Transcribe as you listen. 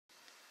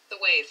The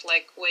Wave,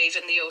 like wave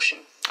in the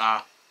ocean.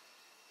 Ah.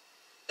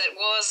 That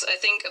was, I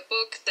think, a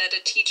book that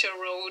a teacher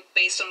wrote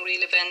based on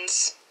real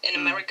events in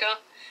America.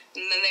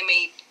 And then they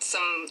made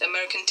some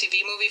American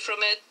TV movie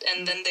from it,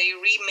 and then they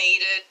remade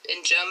it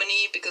in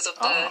Germany because of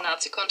the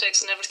Nazi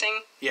context and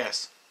everything.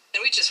 Yes.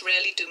 And we just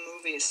rarely do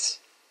movies.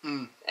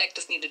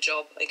 Actors need a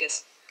job, I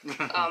guess.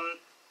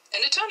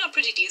 And it turned out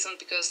pretty decent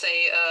because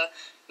they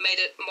made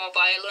it more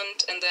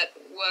violent, and that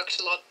worked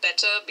a lot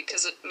better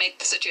because it made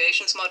the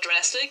situations more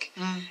drastic.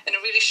 And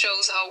it really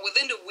shows how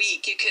within a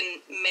week you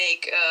can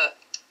make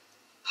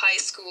high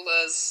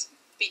schoolers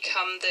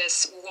become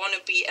this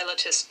wannabe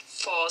elitist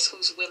force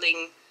who's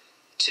willing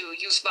to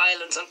use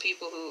violence on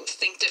people who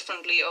think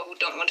differently or who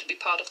don't want to be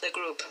part of their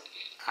group.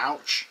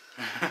 Ouch.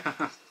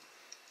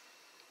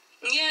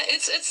 Yeah,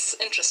 it's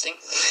interesting.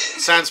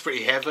 It sounds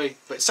pretty heavy,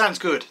 but it sounds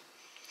good.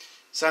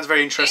 Sounds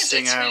very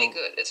interesting. It's really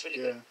good. It's really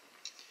good.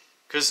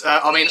 Because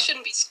I mean, you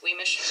shouldn't be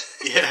squeamish.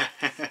 Yeah.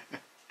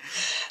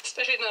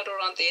 Especially not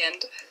around the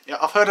end. Yeah,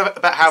 I've heard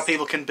about how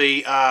people can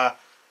be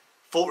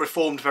thought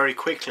reformed very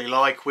quickly,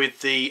 like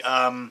with the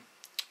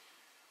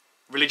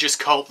religious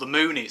cult, the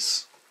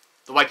Moonies.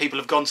 The way people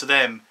have gone to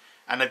them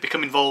and they've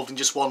become involved in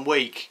just 1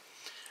 week,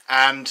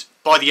 and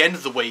by the end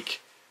of the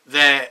week,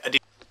 they're.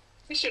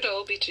 We should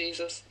all be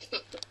Jesus.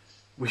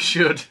 We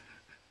should.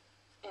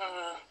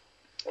 Well,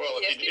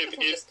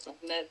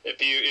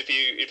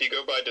 if you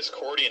go by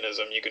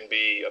Discordianism, you can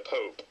be a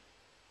pope.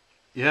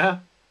 Yeah.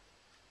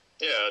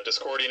 Yeah,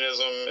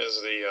 Discordianism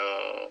is the.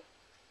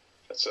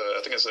 I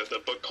think it's a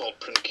book called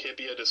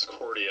Principia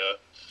Discordia.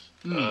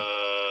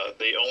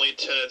 The only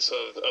tenets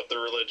of the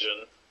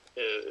religion.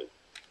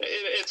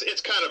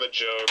 It's kind of a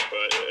joke,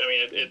 but I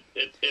mean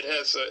it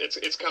has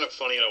it's kind of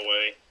funny in a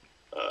way.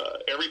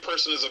 Every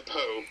person is a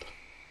pope.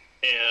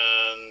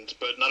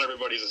 But not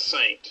everybody's a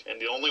saint, and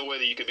the only way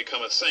that you can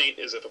become a saint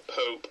is if a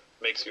pope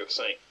makes you a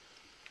saint.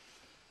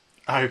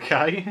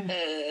 Okay,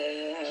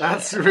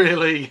 that's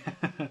really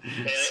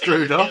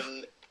screwed up.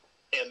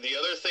 And the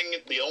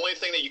only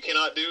thing that you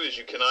cannot do is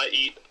you cannot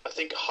eat, I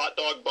think, hot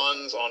dog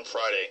buns on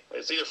Friday.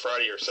 It's either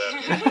Friday or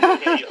Saturday. You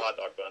can't eat hot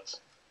dog buns.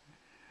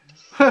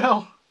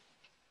 Well,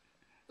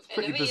 it's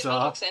pretty I never bizarre. eat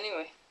hot dogs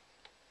anyway.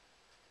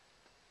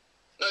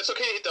 No, it's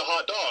okay to eat the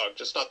hot dog,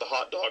 just not the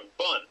hot dog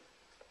bun.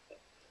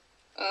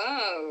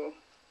 Oh.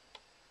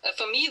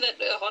 For me,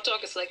 that hot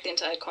dog is like the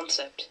entire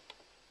concept.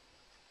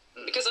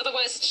 Because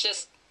otherwise it's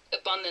just a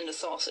bun and a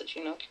sausage,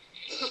 you know?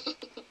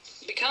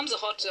 It becomes a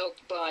hot dog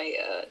by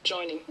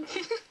joining. I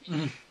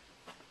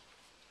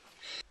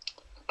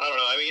don't know.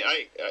 I mean,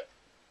 I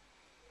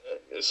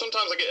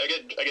sometimes I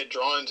get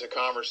drawn into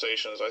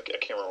conversations. I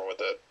can't remember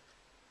what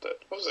what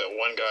was that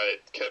one guy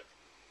that kept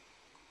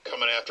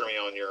coming after me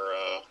on your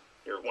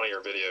one of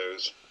your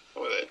videos.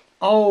 What was it?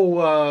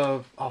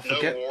 Oh, I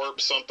forget. No Warp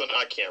something.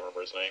 I can't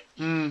remember his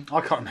name.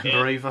 I can't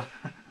remember either.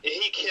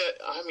 He can't.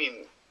 I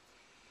mean,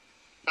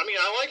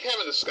 I like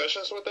having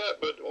discussions with that,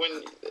 but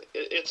when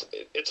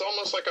it's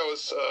almost like I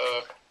was.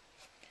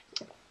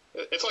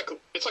 It's like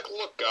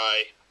look,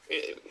 guy.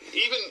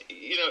 Even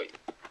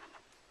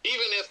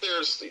if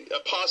there's a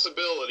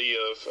possibility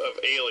of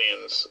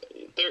aliens,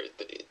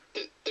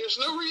 there's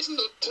no reason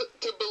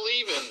to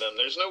believe in them.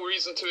 There's no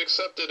reason to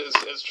accept it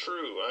as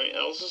true.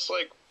 I was just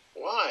like,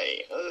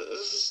 why?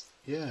 This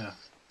is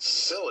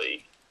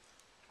silly.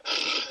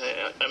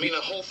 I mean,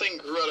 the whole thing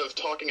grew out of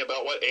talking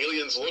about what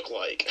aliens look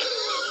like.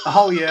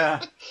 Oh,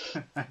 yeah.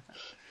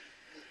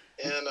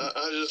 And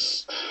I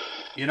just...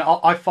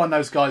 I find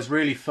those guys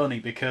really funny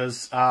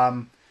because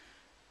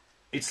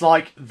it's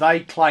like they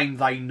claim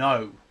they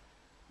know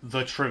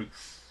the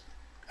truth.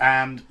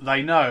 And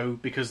they know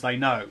because they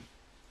know.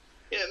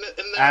 Yeah,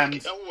 and they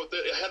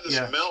have this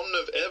mountain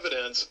of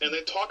evidence, and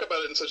they talk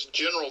about it in such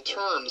general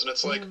terms, and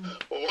it's like,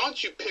 well, why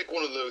don't you pick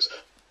one of those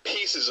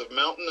pieces of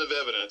mountain of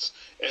evidence,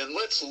 and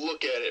let's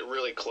look at it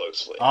really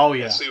closely. Oh,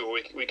 yeah. And see what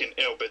we can,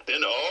 but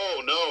then,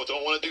 oh, no,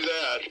 don't want to do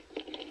that.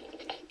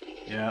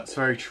 Yeah, that's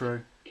very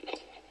true.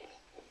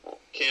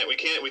 We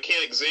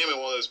can't examine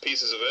one of those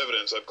pieces of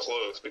evidence up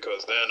close,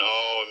 because then,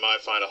 we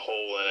might find a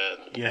hole in it.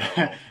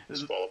 Yeah.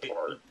 It's fall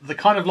apart. The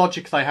kind of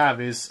logic they have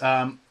is,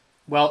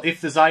 well, if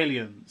there's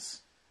aliens,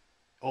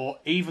 or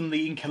even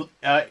the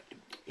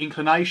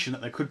inclination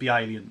that there could be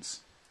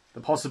aliens,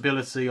 the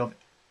possibility of,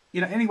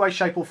 any way,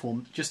 shape or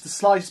form, just the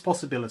slightest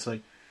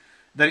possibility,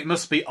 then it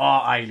must be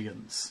our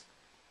aliens.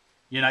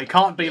 It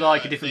can't be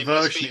like a different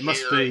version. It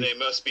must be. They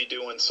must be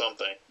doing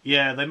something.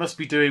 Yeah, they must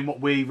be doing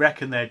what we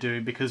reckon they're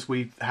doing because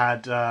we've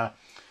had,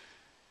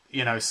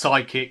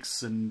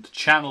 psychics and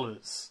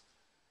channelers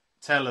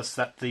tell us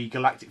that the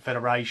Galactic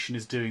Federation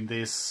is doing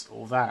this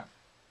or that.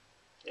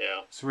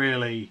 Yeah. It's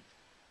really,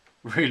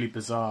 really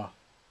bizarre.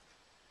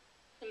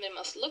 And they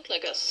must look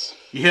like us.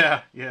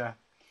 Yeah, yeah.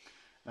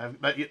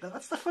 But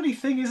that's the funny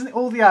thing, isn't it?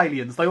 All the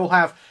aliens, they all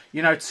have,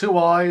 2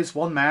 eyes,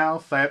 1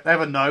 mouth. They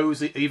have a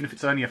nose, even if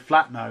it's only a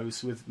flat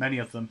nose with many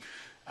of them.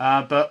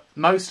 But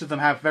most of them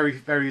have very,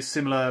 very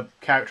similar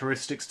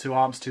characteristics: 2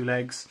 arms, 2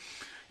 legs.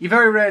 You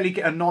very rarely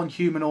get a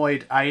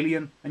non-humanoid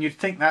alien, and you'd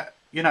think that,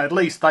 at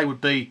least they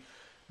would be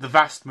the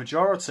vast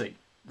majority.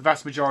 the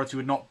vast majority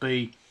would not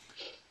be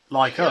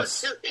like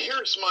us.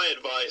 Here's my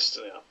advice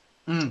to them.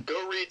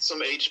 Go read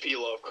some H.P.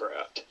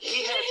 Lovecraft.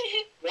 He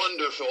had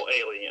wonderful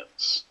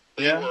aliens.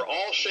 They were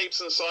all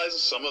shapes and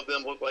sizes. Some of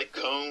them look like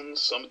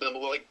cones. Some of them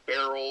look like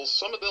barrels.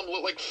 Some of them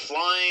look like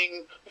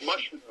flying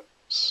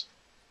mushrooms.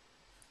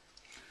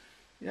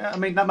 Yeah, I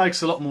mean, that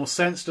makes a lot more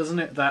sense, doesn't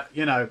it? That,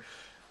 you know,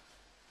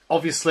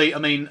 obviously, I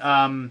mean,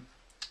 I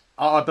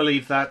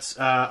believe that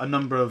a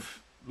number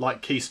of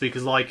like key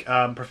speakers, like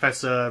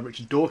Professor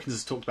Richard Dawkins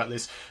has talked about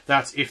this,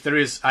 that if there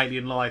is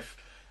alien life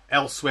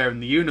elsewhere in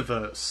the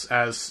universe,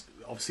 as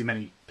obviously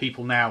many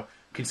people now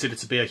consider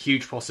to be a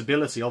huge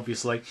possibility,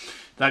 obviously,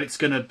 that it's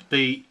going to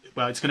be,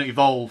 well, it's going to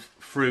evolve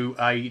through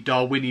a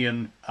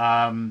Darwinian,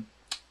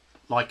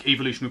 like,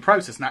 evolutionary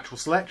process, natural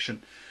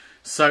selection.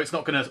 So it's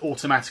not going to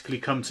automatically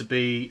come to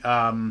be,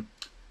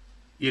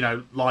 you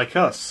know, like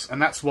us.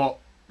 And that's what,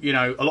 you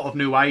know, a lot of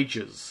New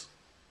Agers,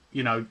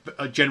 you know,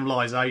 a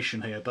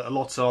generalisation here, but a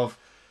lot of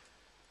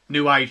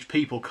New Age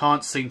people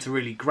can't seem to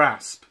really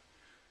grasp.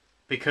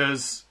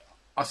 Because,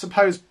 I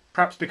suppose,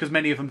 perhaps because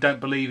many of them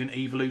don't believe in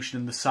evolution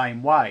in the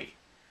same way.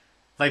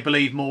 They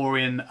believe more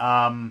in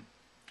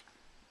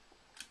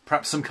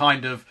perhaps some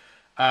kind of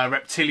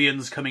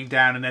reptilians coming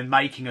down and then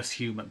making us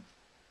human.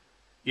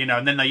 You know,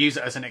 and then they use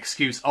it as an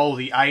excuse. Oh,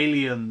 the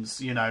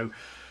aliens, you know,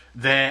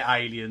 their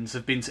aliens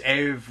have been to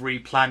every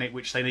planet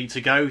which they need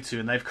to go to,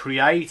 and they've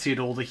created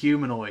all the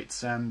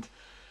humanoids. And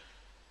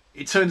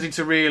it turns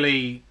into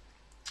really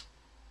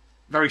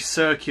very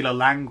circular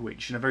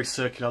language and a very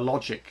circular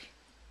logic.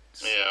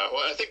 Yeah,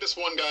 well, I think this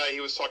one guy,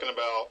 he was talking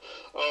about,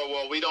 oh,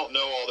 well, we don't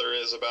know all there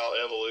is about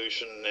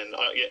evolution, and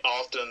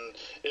often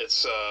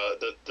it's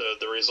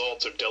the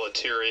results are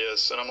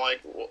deleterious. And I'm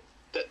like, well,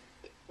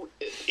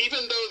 even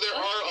though there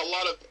are a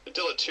lot of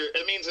deleterious,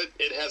 it means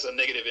it has a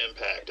negative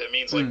impact. It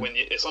means like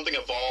if something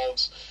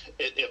evolves,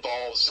 it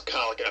evolves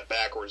kind of like in a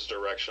backwards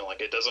direction.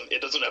 Like it doesn't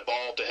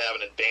evolve to have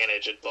an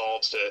advantage. It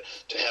evolves to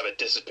have a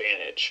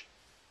disadvantage.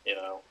 You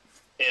know.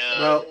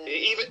 And well,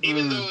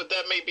 even though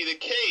that may be the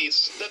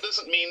case, that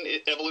doesn't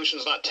mean evolution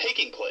is not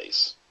taking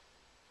place.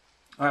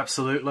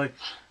 Absolutely.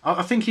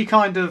 I think he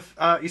kind of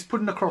he's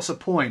putting across a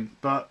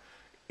point, but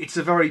it's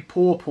a very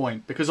poor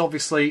point, because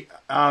obviously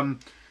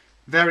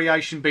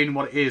variation being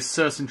what it is,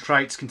 certain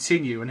traits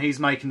continue, and he's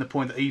making the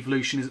point that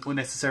evolution isn't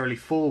necessarily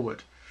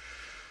forward,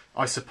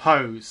 I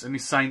suppose, and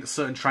he's saying that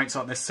certain traits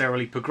aren't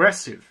necessarily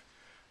progressive,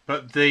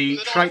 but the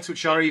traits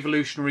which are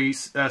evolutionary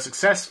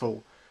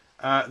successful,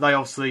 they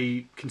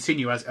obviously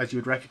continue, as you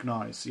would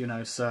recognise, you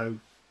know, so,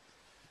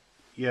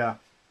 yeah.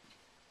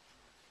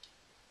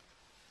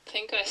 I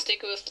think I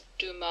stick with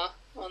Dumas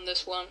on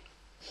this one.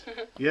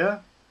 Yeah?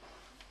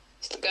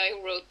 It's the guy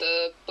who wrote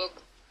the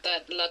book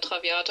that La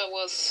Traviata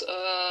was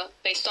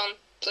based on.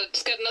 So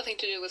it's got nothing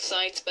to do with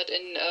science, but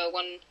in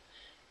one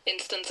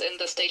instance in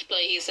the stage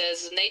play he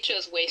says, nature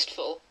is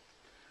wasteful.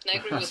 And I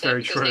agree with that,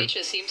 because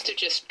nature seems to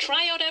just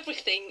try out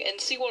everything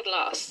and see what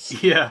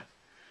lasts. Yeah.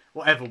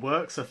 Whatever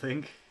works, I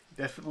think.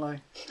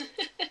 Definitely.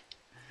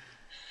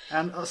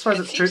 And I suppose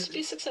it's true. It seems to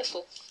be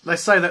successful. They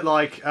say that,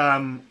 like,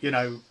 you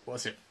know,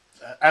 what's it?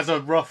 As a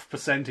rough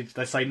percentage,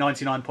 they say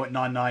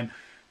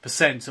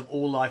 99.99% of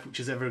all life which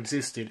has ever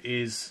existed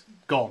is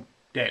gone,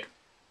 dead.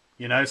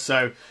 You know,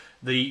 so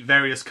the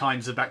various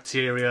kinds of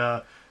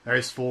bacteria,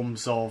 various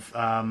forms of,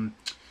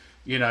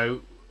 you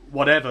know,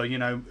 whatever, you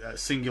know,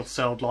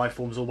 single-celled life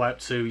forms all the way up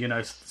to, you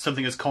know,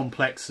 something as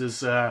complex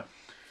as,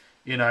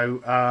 you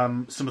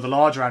know, some of the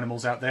larger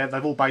animals out there,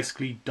 they've all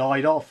basically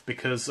died off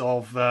because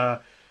of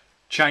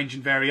change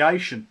and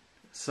variation.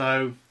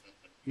 So,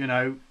 you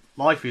know,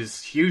 life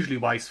is hugely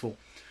wasteful.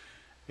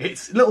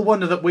 It's little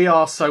wonder that we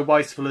are so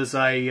wasteful as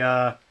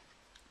a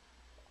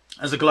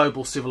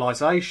global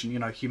civilization, you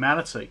know,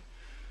 humanity.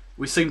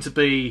 We seem to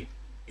be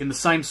in the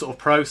same sort of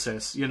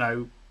process, you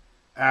know,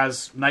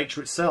 as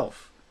nature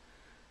itself.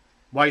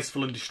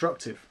 Wasteful and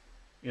destructive,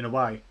 in a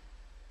way.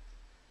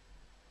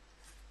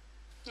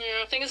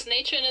 Yeah, I think it's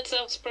nature in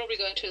itself is probably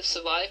going to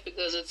survive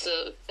because it's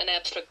an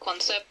abstract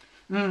concept,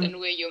 and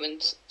we're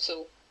humans,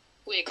 so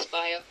we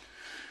expire.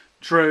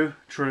 True,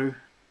 true.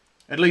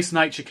 At least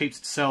nature keeps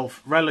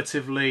itself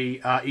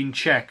relatively in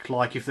check.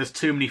 Like if there's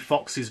too many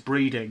foxes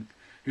breeding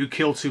who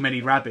kill too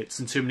many rabbits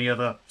and too many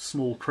other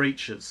small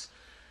creatures,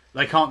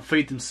 they can't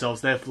feed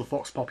themselves, therefore the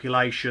fox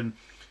population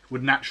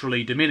would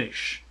naturally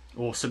diminish,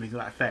 or something to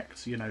that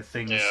effect. You know,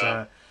 things...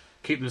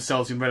 keep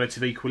themselves in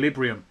relative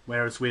equilibrium,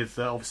 whereas with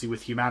obviously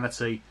with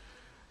humanity,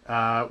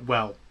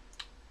 well,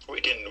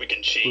 we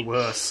can cheat. We're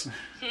worse.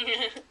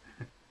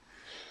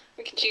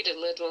 We can cheat a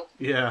little.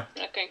 Yeah.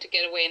 We're not going to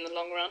get away in the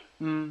long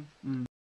run.